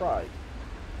Paul tried.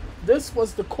 This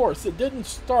was the course. It didn't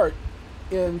start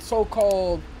in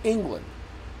so-called England.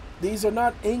 These are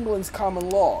not England's common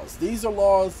laws. These are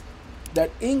laws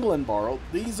that England borrowed.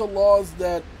 These are laws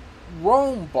that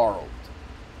Rome borrowed.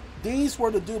 These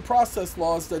were the due process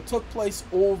laws that took place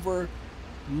over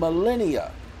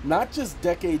millennia, not just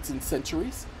decades and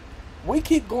centuries. We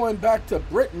keep going back to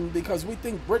Britain because we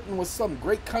think Britain was some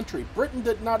great country. Britain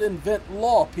did not invent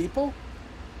law, people.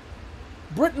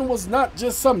 Britain was not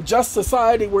just some just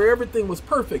society where everything was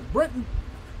perfect. Britain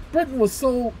was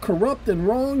so corrupt and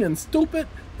wrong and stupid,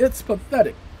 it's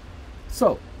pathetic.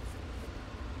 So,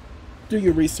 do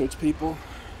your research, people.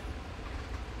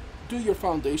 Do your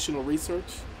foundational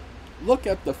research. Look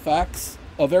at the facts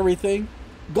of everything.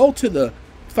 Go to the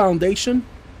foundation.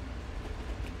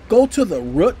 Go to the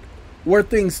root where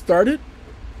things started.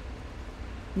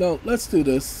 No, let's do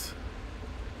this.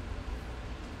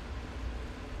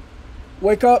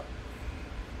 Wake up.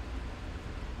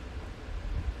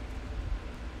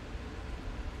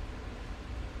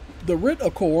 The writ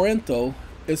of Quo Warranto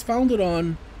is founded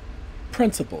on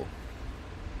principle.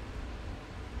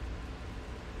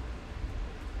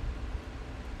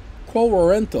 Quo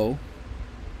Warranto,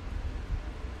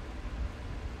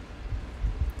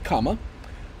 comma,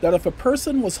 that if a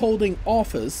person was holding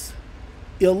office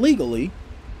illegally,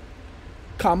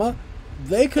 comma,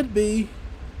 they could be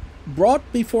brought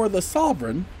before the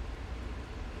sovereign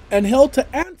and held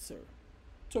to answer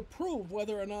to prove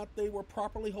whether or not they were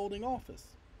properly holding office.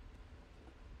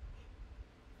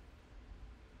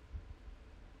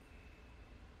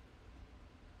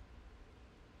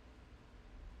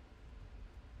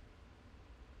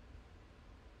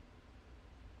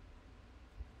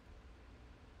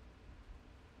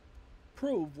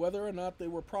 Prove whether or not they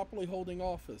were properly holding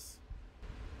office.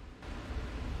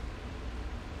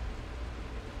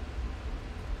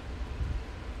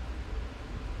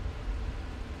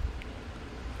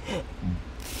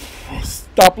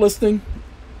 Stop listening.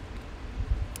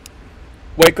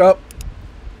 Wake up.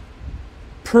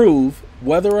 Prove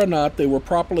whether or not they were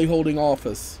properly holding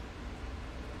office.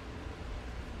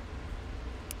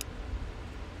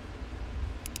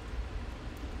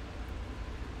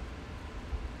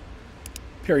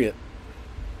 Period.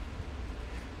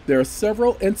 There are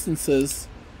several instances.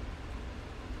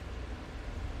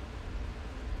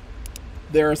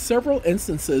 There are several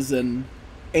instances in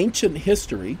ancient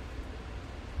history,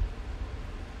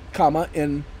 comma,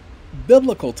 in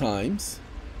biblical times,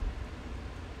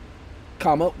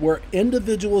 comma, where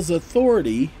individuals'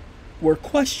 authority were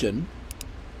questioned,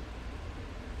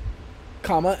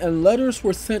 comma, and letters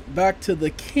were sent back to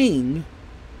the king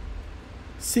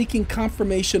seeking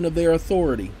confirmation of their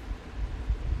authority,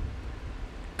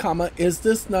 comma, is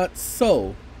this not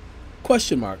so?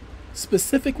 Question mark.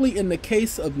 Specifically in the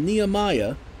case of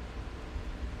Nehemiah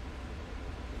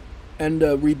and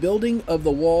the rebuilding of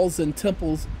the walls and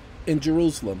temples in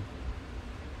Jerusalem.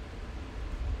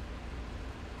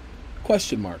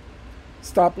 Question mark.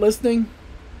 Stop listening.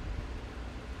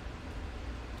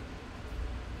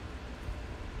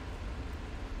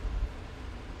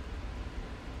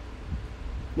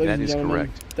 Ladies That is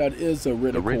correct. That is a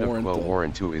writ of Quo Warranto. The writ of Quo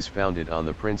Warranto is founded on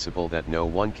the principle that no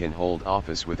one can hold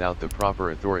office without the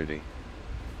proper authority.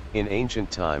 In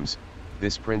ancient times,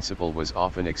 this principle was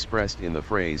often expressed in the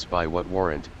phrase by what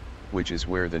warrant, which is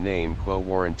where the name Quo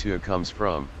Warranto comes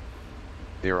from.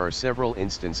 There are several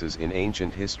instances in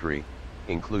ancient history,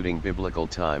 including biblical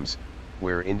times,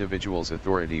 where individuals'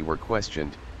 authority were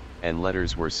questioned, and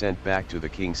letters were sent back to the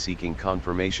king seeking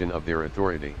confirmation of their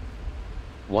authority.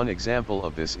 One example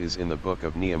of this is in the book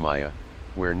of Nehemiah,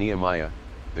 where Nehemiah,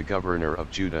 the governor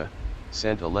of Judah,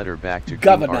 sent a letter back to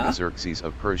King Artaxerxes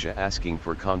of Persia asking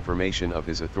for confirmation of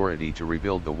his authority to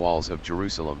rebuild the walls of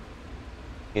Jerusalem.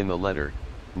 In the letter,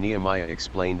 Nehemiah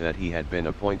explained that he had been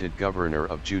appointed governor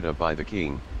of Judah by the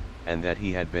king, and that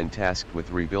he had been tasked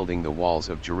with rebuilding the walls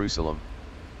of Jerusalem.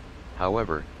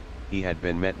 However, he had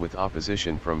been met with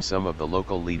opposition from some of the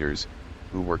local leaders,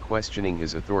 who were questioning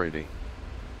his authority.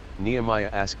 Nehemiah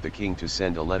asked the king to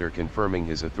send a letter confirming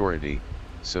his authority,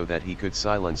 so that he could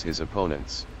silence his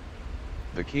opponents.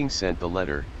 The king sent the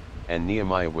letter, and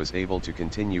Nehemiah was able to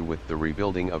continue with the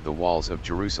rebuilding of the walls of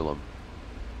Jerusalem.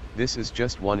 This is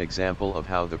just one example of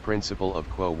how the principle of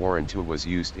Quo Warranto was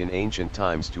used in ancient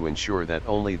times to ensure that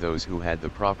only those who had the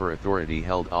proper authority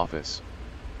held office.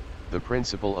 The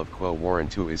principle of Quo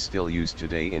Warranto is still used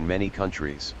today in many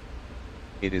countries.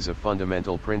 It is a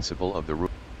fundamental principle of the rule.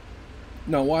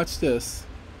 Now watch this.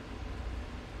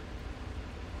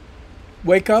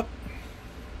 Wake up.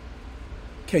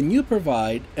 Can you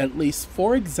provide at least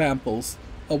 4 examples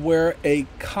of where a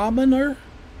commoner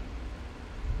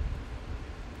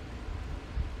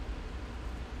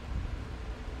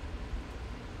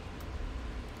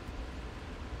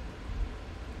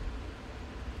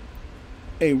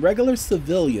a regular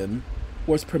civilian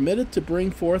was permitted to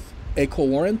bring forth a Quo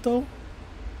Warranto?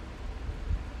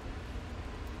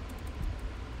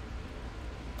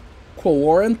 Quo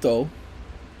Warranto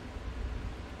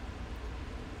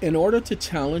in order to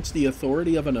challenge the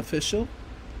authority of an official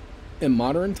in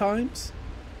modern times,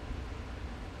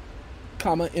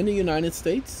 comma, in the United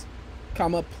States,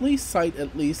 comma, please cite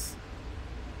at least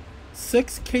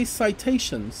 6 case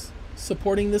citations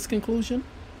supporting this conclusion?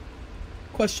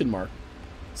 Question mark.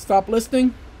 Stop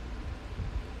listening.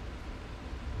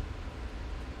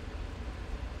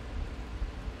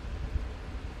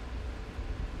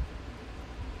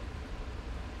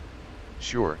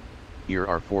 Sure, here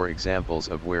are 4 examples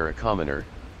of where a commoner,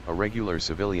 a regular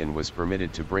civilian, was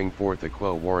permitted to bring forth a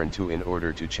Quo Warranto in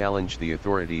order to challenge the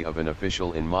authority of an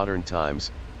official in modern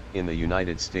times, in the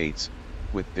United States,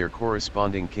 with their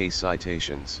corresponding case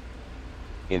citations.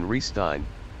 In Restein,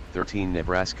 13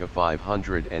 Nebraska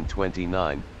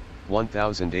 529,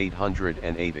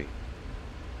 1880.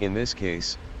 In this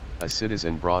case, a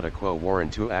citizen brought a quo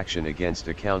warranto action against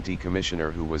a county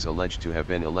commissioner who was alleged to have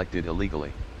been elected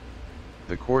illegally.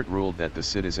 The court ruled that the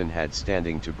citizen had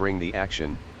standing to bring the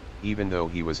action, even though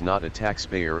he was not a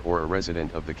taxpayer or a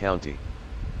resident of the county.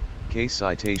 Case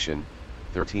citation,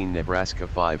 13 Nebraska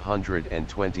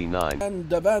 529. And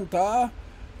Devanta,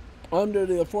 under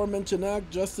the aforementioned act,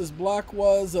 Justice Black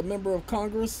was a member of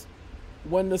Congress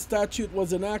when the statute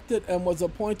was enacted and was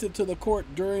appointed to the court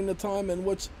during the time in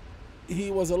which he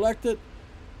was elected.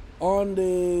 On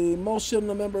the motion,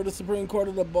 a member of the Supreme Court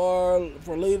of the Bar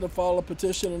for leave to file a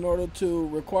petition in order to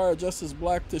require Justice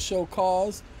Black to show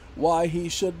cause why he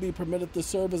should be permitted to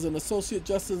serve as an associate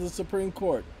justice of the Supreme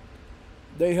Court.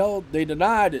 They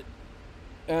denied it.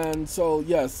 And so,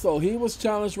 yes, so he was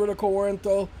challenged writ of quo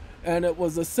warranto, and it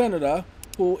was a senator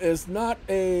who is not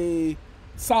a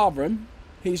sovereign.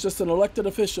 He's just an elected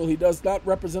official. He does not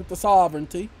represent the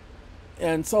sovereignty,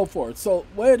 and so forth. So,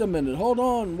 wait a minute. Hold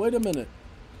on. Wait a minute.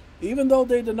 Even though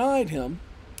they denied him,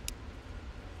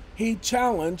 he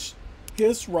challenged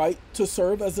his right to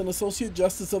serve as an associate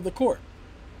justice of the court.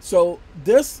 So,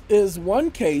 this is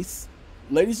one case,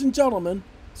 ladies and gentlemen.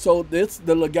 So, it's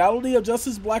the legality of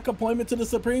Justice Black's appointment to the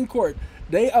Supreme Court.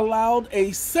 They allowed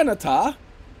a senator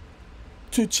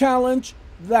to challenge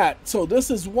that. So, this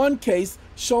is one case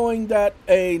showing that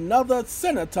another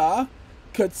senator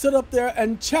could sit up there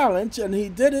and challenge, and he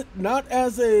did it not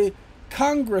as a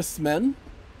congressman.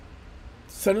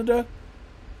 Senator,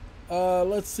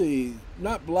 let's see,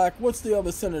 not Black. What's the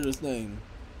other senator's name?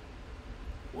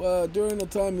 Well, during the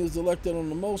time he was elected on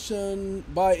the motion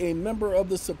by a member of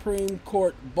the Supreme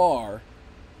Court bar.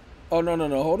 Oh, no,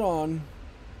 hold on.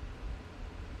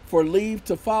 For leave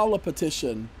to file a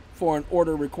petition for an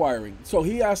order requiring. So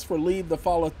he asked for leave to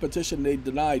file a petition. They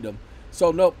denied him.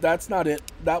 So, nope, that's not it.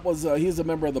 That was, he's a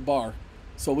member of the bar.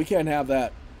 So we can't have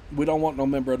that. We don't want no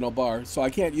member of no bar. So I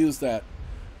can't use that.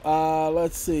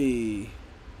 Let's see.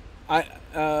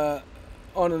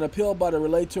 On an appeal by the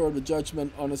relator of the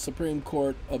judgment on the Supreme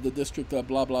Court of the District of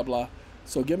blah, blah, blah.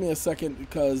 So give me a second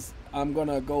because I'm going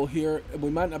to go here. We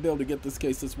might not be able to get this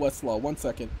case. It's Westlaw. 1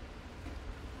 second.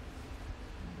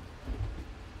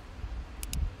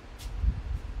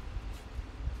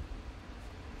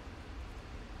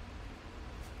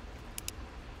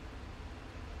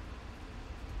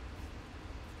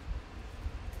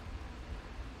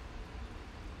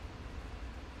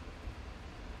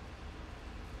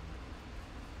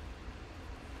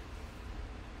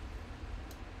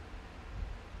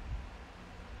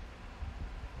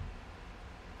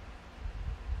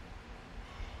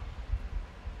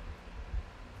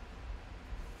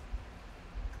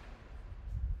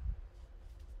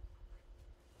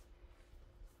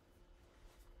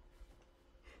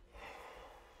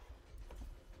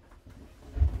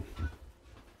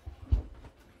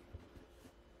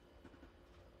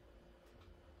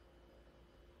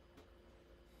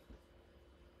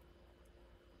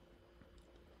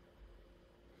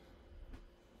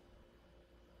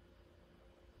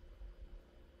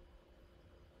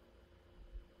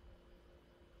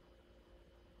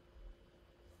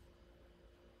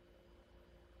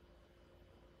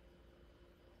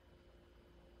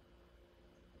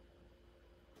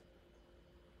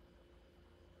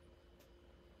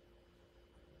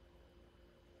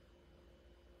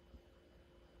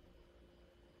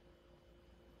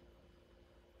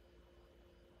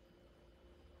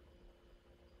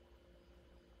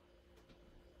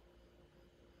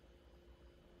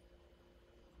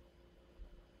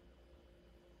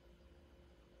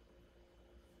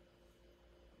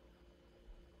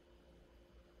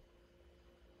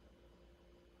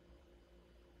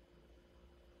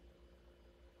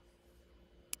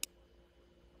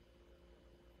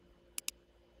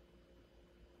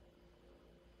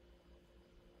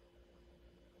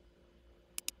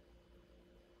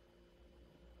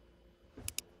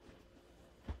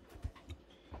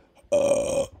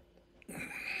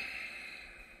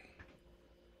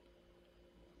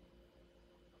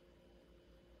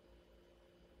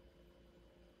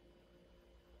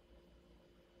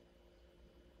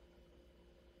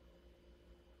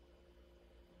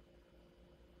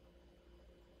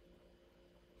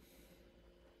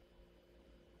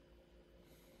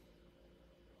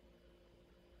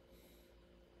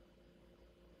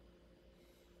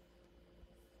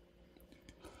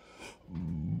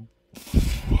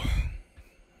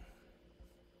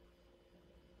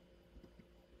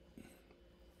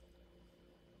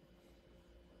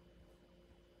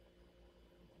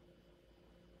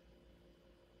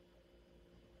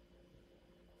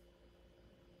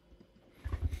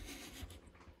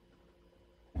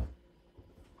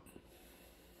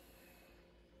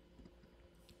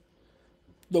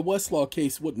 the Westlaw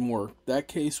case wouldn't work. That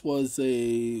case was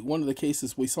one of the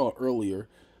cases we saw earlier,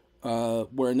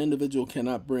 where an individual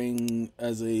cannot bring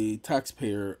as a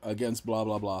taxpayer against blah,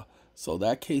 blah, blah. So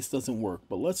that case doesn't work.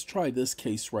 But let's try this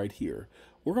case right here.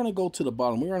 We're going to go to the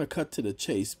bottom. We're going to cut to the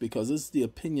chase because this is the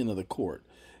opinion of the court.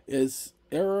 It's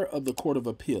error of the Court of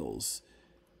Appeals.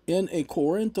 In a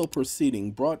Warranto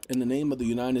proceeding brought in the name of the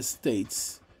United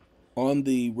States on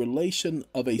the relation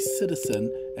of a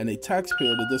citizen and a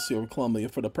taxpayer of the District of Columbia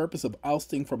for the purpose of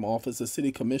ousting from office a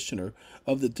city commissioner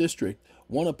of the district,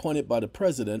 one appointed by the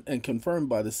president and confirmed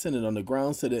by the Senate on the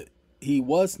grounds that he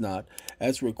was not,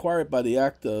 as required by the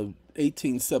Act of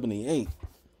 1878,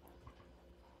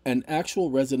 an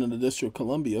actual resident of the District of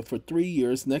Columbia for 3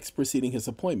 years next preceding his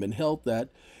appointment, held that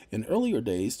in earlier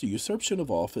days the usurpation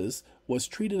of office was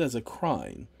treated as a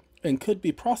crime and could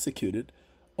be prosecuted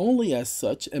only as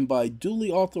such and by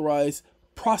duly authorized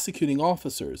prosecuting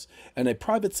officers, and a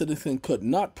private citizen could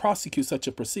not prosecute such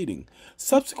a proceeding.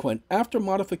 Subsequent, after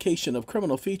modification of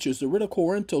criminal features, the writ of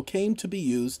Warranto came to be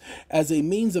used as a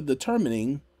means of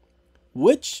determining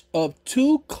which of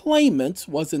two claimants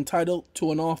was entitled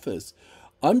to an office.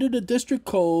 Under the District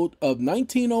Code of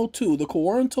 1902, the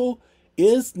Warranto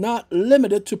is not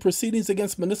limited to proceedings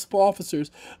against municipal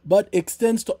officers, but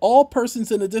extends to all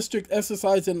persons in the district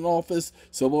exercising an office,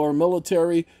 civil or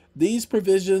military. These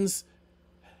provisions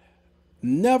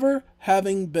never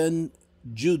having been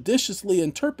judiciously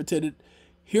interpreted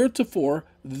heretofore,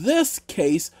 this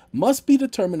case must be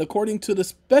determined according to the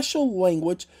special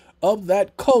language of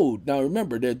that code. Now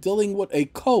remember, they're dealing with a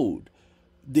code.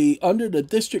 Under the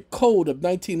District Code of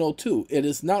 1902, it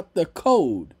is not the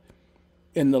code.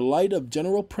 In the light of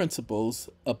general principles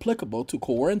applicable to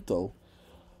Warranto,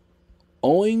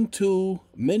 owing to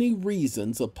many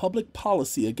reasons of public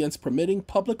policy against permitting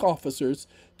public officers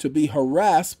to be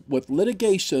harassed with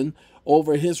litigation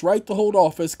over his right to hold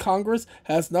office, Congress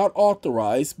has not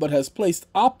authorized but has placed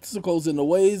obstacles in the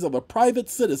ways of a private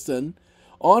citizen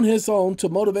on his own to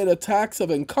motivate a tax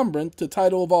of encumbrance to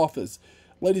title of office.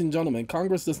 Ladies and gentlemen,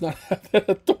 Congress does not have that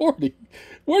authority.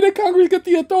 Where did Congress get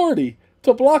the authority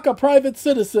to block a private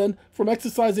citizen from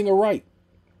exercising a right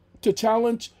to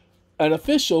challenge an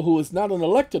official who is not an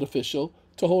elected official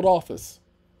to hold office?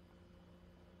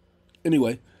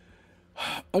 Anyway,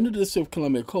 under the District of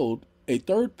Columbia Code, a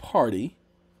third party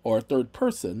or a third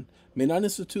person may not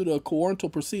institute a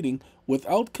Warranto proceeding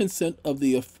without consent of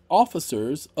the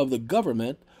officers of the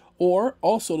government or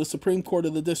also the Supreme Court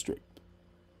of the district.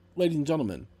 Ladies and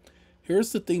gentlemen,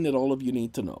 here's the thing that all of you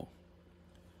need to know.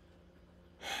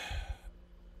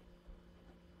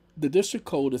 The District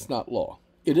Code is not law.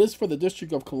 It is for the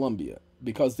District of Columbia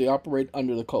because they operate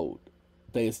under the code.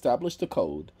 They established the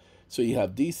code. So you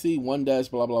have DC 1 dash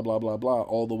blah, blah, blah, blah, blah,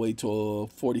 all the way to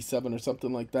 47 or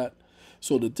something like that.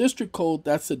 So the District Code,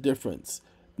 that's the difference.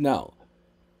 Now,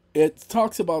 it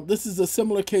talks about, this is a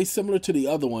similar case, similar to the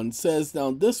other one. Says,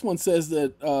 now this one says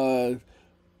that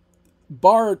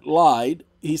Bard lied.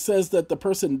 He says that the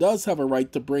person does have a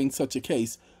right to bring such a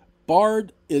case.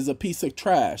 Bard is a piece of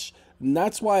trash. And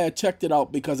that's why I checked it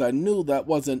out, because I knew that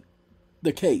wasn't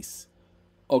the case.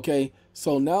 Okay,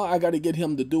 so now I got to get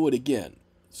him to do it again.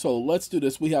 So let's do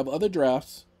this. We have other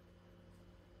drafts.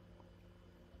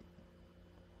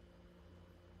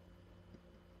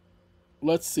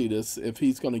 Let's see this, if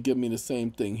he's going to give me the same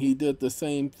thing. He did the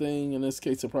same thing. In this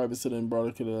case, a private citizen brought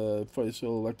it to the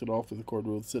official elected office. The court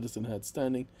ruled the citizen had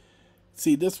standing.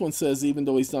 See, this one says even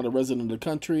though he's not a resident of the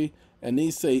country, and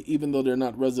these say even though they're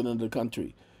not resident of the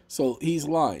country. So he's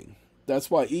lying. That's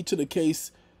why each of the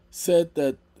case said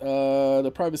that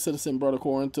the private citizen brought a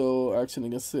Warranto action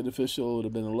against a state official who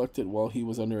had been elected while he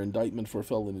was under indictment for a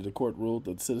felony. The court ruled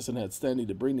that the citizen had standing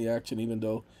to bring the action even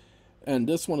though, and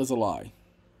this one is a lie.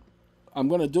 I'm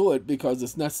going to do it because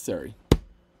it's necessary.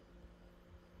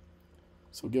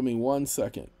 So give me 1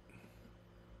 second.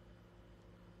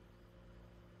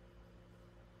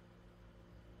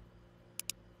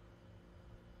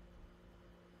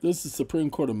 This is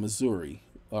Supreme Court of Missouri.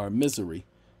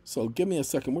 So give me a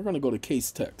second. We're going to go to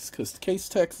case text, because case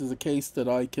text is a case that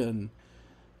I can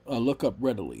look up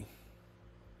readily.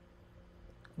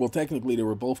 Well, technically, they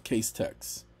were both case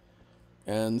texts.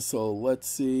 And so let's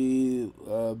see,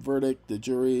 verdict, the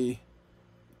jury.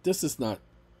 This is not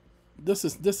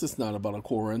about a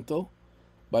Warranto.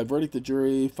 By verdict, the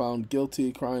jury found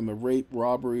guilty crime of rape,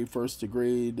 robbery, first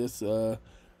degree. This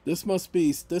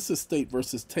is State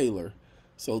versus Taylor.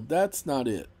 So that's not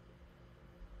it.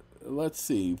 Let's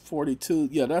see, 42.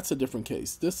 Yeah, that's a different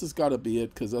case. This has got to be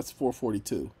it, because that's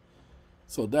 442.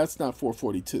 So that's not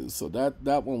 442. So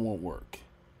that one won't work.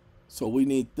 So we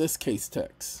need this case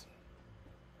text.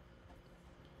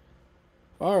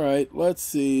 All right, let's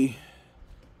see.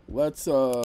 Let's